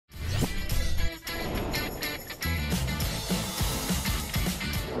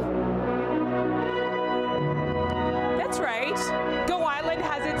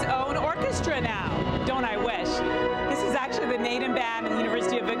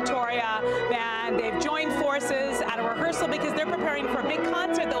Victoria band. They've joined forces at a rehearsal because they're preparing for a big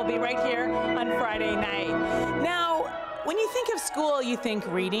concert that will be right here on Friday night. Now, when you think of school, you think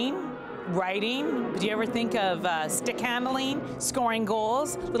reading, writing. Do you ever think of stick handling, scoring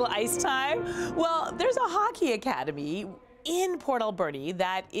goals, little ice time? Well, there's a hockey academy in Port Alberni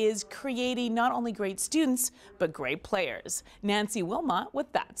that is creating not only great students, but great players. Nancy Wilmot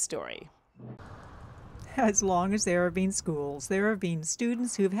with that story. As long as there have been schools, there have been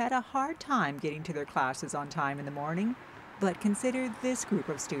students who've had a hard time getting to their classes on time in the morning. But consider this group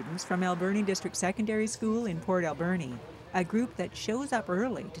of students from Alberni District Secondary School in Port Alberni, a group that shows up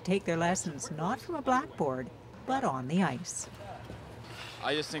early to take their lessons not from a blackboard, but on the ice.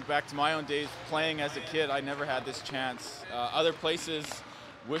 I just think back to my own days playing as a kid. I never had this chance. Other places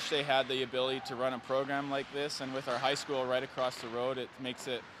wish they had the ability to run a program like this, and with our high school right across the road, it makes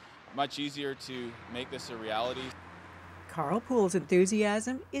it much easier to make this a reality. Carl Poole's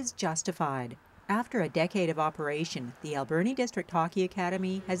enthusiasm is justified. After a decade of operation, the Alberni District Hockey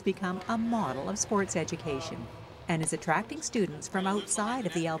Academy has become a model of sports education and is attracting students from outside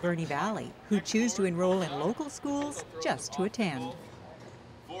of the Alberni Valley who choose to enroll in local schools just to attend.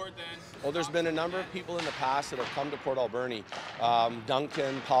 Well, there's been a number of people in the past that have come to Port Alberni.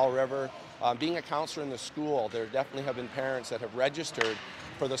 Duncan, Paul River. Being a counselor in the school, there definitely have been parents that have registered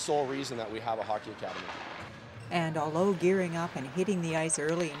for the sole reason that we have a hockey academy. And although gearing up and hitting the ice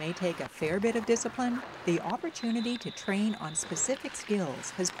early may take a fair bit of discipline, the opportunity to train on specific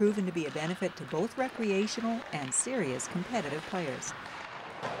skills has proven to be a benefit to both recreational and serious competitive players.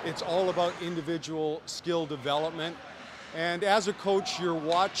 It's all about individual skill development. And as a coach, you're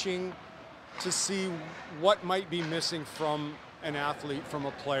watching to see what might be missing from an athlete, from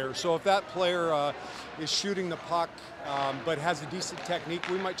a player. So if that player is shooting the puck but has a decent technique,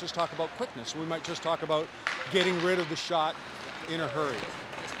 we might just talk about quickness. We might just talk about getting rid of the shot in a hurry.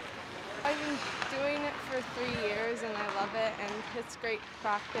 I've been doing it for 3 years and I love it, and it's great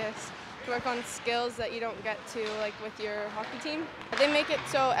practice to work on skills that you don't get to like with your hockey team. They make it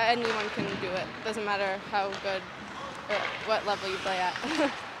so anyone can do it. Doesn't matter how good or what level you play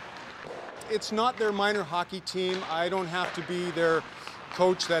at. It's not their minor hockey team. I don't have to be their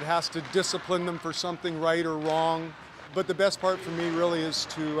coach that has to discipline them for something right or wrong. But the best part for me really is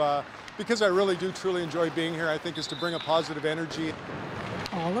to, because I really do truly enjoy being here, I think, is to bring a positive energy.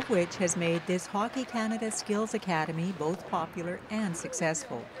 All of which has made this Hockey Canada Skills Academy both popular and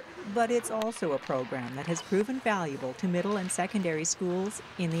successful. But it's also a program that has proven valuable to middle and secondary schools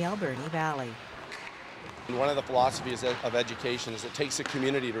in the Alberni Valley. One of the philosophies of education is it takes a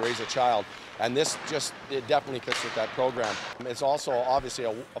community to raise a child, and this it definitely fits with that program. It's also obviously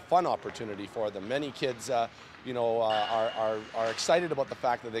a fun opportunity for them. Many kids are excited about the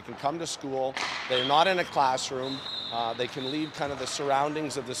fact that they can come to school, they're not in a classroom, they can leave kind of the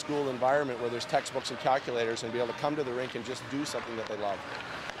surroundings of the school environment where there's textbooks and calculators and be able to come to the rink and just do something that they love.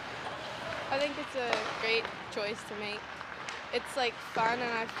 I think it's a great choice to make. It's like fun,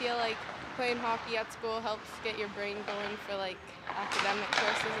 and I feel like playing hockey at school helps get your brain going for like academic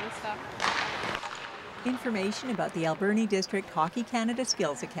courses and stuff. Information about the Alberni District Hockey Canada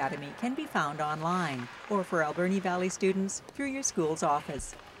Skills Academy can be found online or for Alberni Valley students through your school's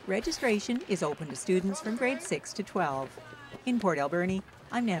office. Registration is open to students from grade 6 to 12. In Port Alberni,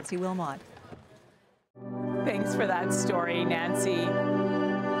 I'm Nancy Wilmot. Thanks for that story, Nancy.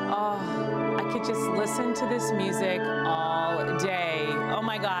 Oh, I could just listen to this music all day. Oh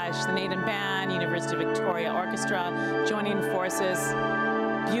my gosh, the Naden Band, University of Victoria Orchestra joining forces.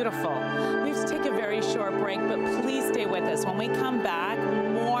 Beautiful. We have to take a very short break, but please stay with us. When we come back,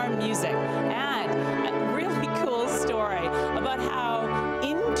 more music and a really cool story about how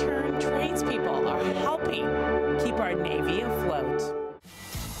intern tradespeople are helping keep our Navy afloat.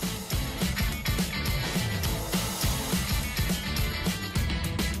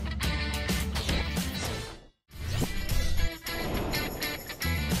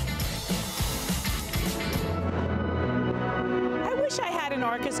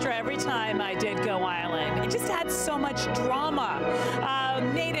 Orchestra every time I did Go Island. It just had so much drama.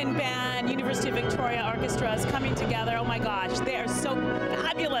 Naden Band, University of Victoria Orchestra is coming together. Oh my gosh, they are so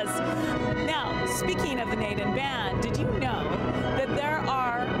fabulous. Now, speaking of the Naden Band, did you know that there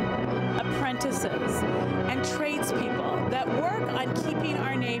are apprentices and tradespeople that work on keeping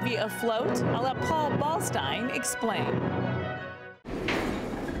our Navy afloat? I'll let Paul Ballstein explain.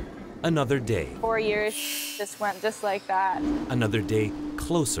 Another day. 4 years just went just like that. Another day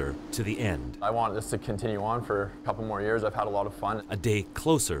closer to the end. I want this to continue on for a couple more years. I've had a lot of fun. A day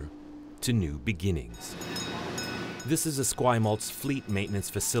closer to new beginnings. This is Esquimalt's Fleet Maintenance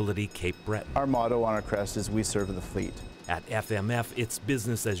Facility, Cape Breton. Our motto on our crest is "We serve the fleet." At FMF, it's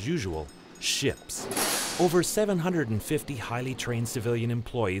business as usual, ships. Over 750 highly trained civilian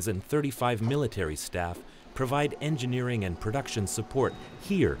employees and 35 military staff provide engineering and production support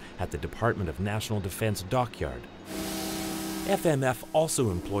here at the Department of National Defense Dockyard. FMF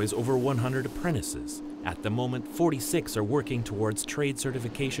also employs over 100 apprentices. At the moment, 46 are working towards trade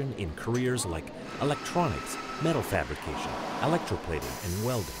certification in careers like electronics, metal fabrication, electroplating, and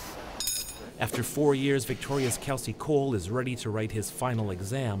welding. After 4 years, Victoria's Kelsey Cole is ready to write his final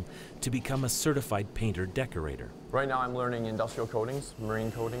exam to become a certified painter-decorator. Right now I'm learning industrial coatings,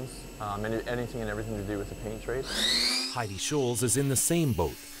 marine coatings, anything and everything to do with the paint trade. Heidi Scholes is in the same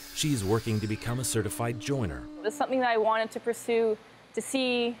boat. She's working to become a certified joiner. It's something that I wanted to pursue to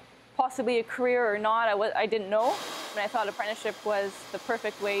see possibly a career or not. I didn't know, and I thought apprenticeship was the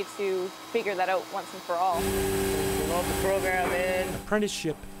perfect way to figure that out once and for all. The program in.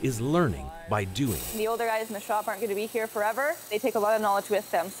 Apprenticeship is learning by doing. The older guys in the shop aren't going to be here forever. They take a lot of knowledge with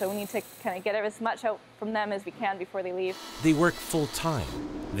them, so we need to kind of get as much out from them as we can before they leave. They work full-time.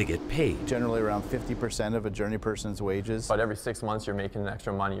 They get paid. Generally around 50% of a journey person's wages. But every 6 months you're making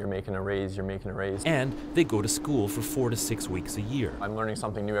extra money, you're making a raise, you're making a raise. And they go to school for 4 to 6 weeks a year. I'm learning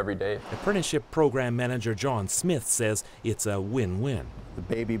something new every day. Apprenticeship program manager John Smith says it's a win-win. The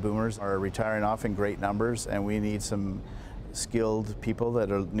baby boomers are retiring off in great numbers, and we need some skilled people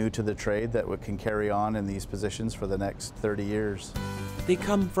that are new to the trade that can carry on in these positions for the next 30 years. They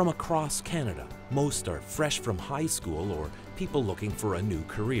come from across Canada. Most are fresh from high school or people looking for a new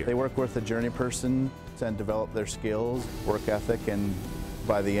career. They work with a journey person and develop their skills, work ethic, and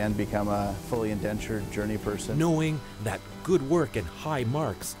by the end become a fully indentured journey person. Knowing that good work and high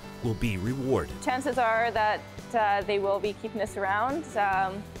marks will be rewarded. Chances are that they will be keeping us around.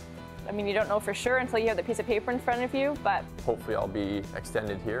 I mean, you don't know for sure until you have the piece of paper in front of you, but hopefully I'll be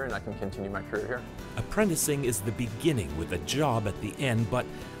extended here and I can continue my career here. Apprenticing is the beginning with a job at the end, but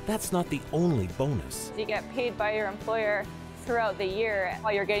that's not the only bonus. You get paid by your employer throughout the year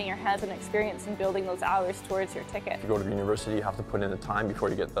while you're getting your hands-on experience and building those hours towards your ticket. If you go to university, you have to put in the time before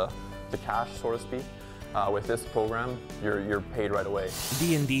you get the cash, so to speak. With this program, you're paid right away.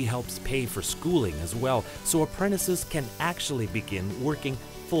 D&D helps pay for schooling as well, so apprentices can actually begin working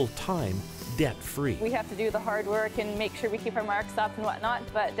full-time, debt-free. We have to do the hard work and make sure we keep our marks up and whatnot,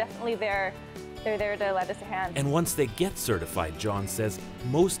 but definitely they're there to lend us a hand. And once they get certified, John says,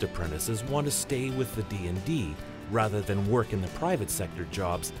 most apprentices want to stay with the D&D rather than work in the private sector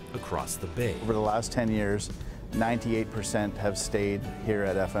jobs across the bay. Over the last 10 years, 98% have stayed here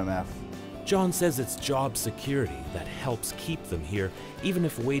at FMF. John says it's job security that helps keep them here, even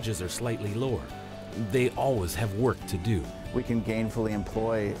if wages are slightly lower. They always have work to do. We can gainfully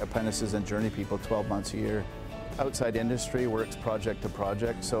employ apprentices and journey people 12 months a year. Outside industry works project to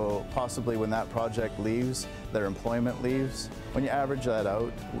project, so possibly when that project leaves, their employment leaves. When you average that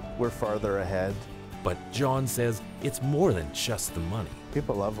out, we're farther ahead. But John says it's more than just the money.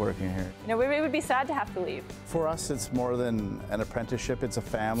 People love working here. You know, we would be sad to have to leave. For us, it's more than an apprenticeship, it's a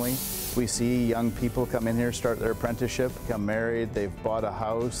family. We see young people come in here, start their apprenticeship, become married, they've bought a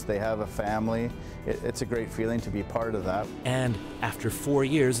house, they have a family. It's a great feeling to be part of that. And after 4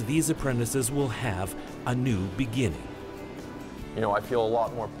 years, these apprentices will have a new beginning. You know, I feel a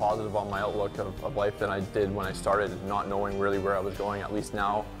lot more positive on my outlook of life than I did when I started, not knowing really where I was going. At least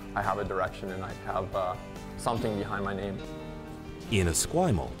now I have a direction and I have something behind my name. In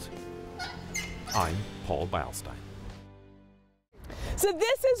Esquimalt, I'm Paul Beilstein. So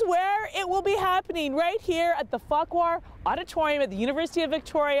this is where it will be happening, right here at the Farquhar Auditorium at the University of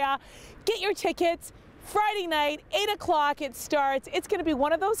Victoria. Get your tickets. Friday night, 8 o'clock it starts. It's going to be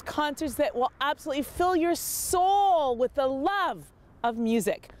one of those concerts that will absolutely fill your soul with the love of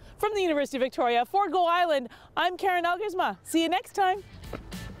music. From the University of Victoria, for Go Island, I'm Karen Elgersma. See you next time.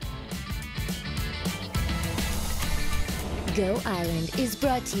 Go Island is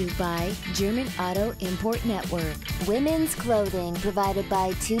brought to you by German Auto Import Network. Women's clothing provided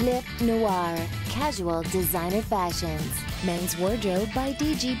by Tulip Noir. Casual designer fashions. Men's wardrobe by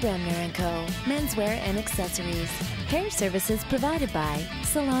DG Bremner & Co. Menswear and accessories. Hair services provided by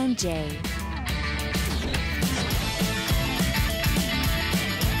Salon J.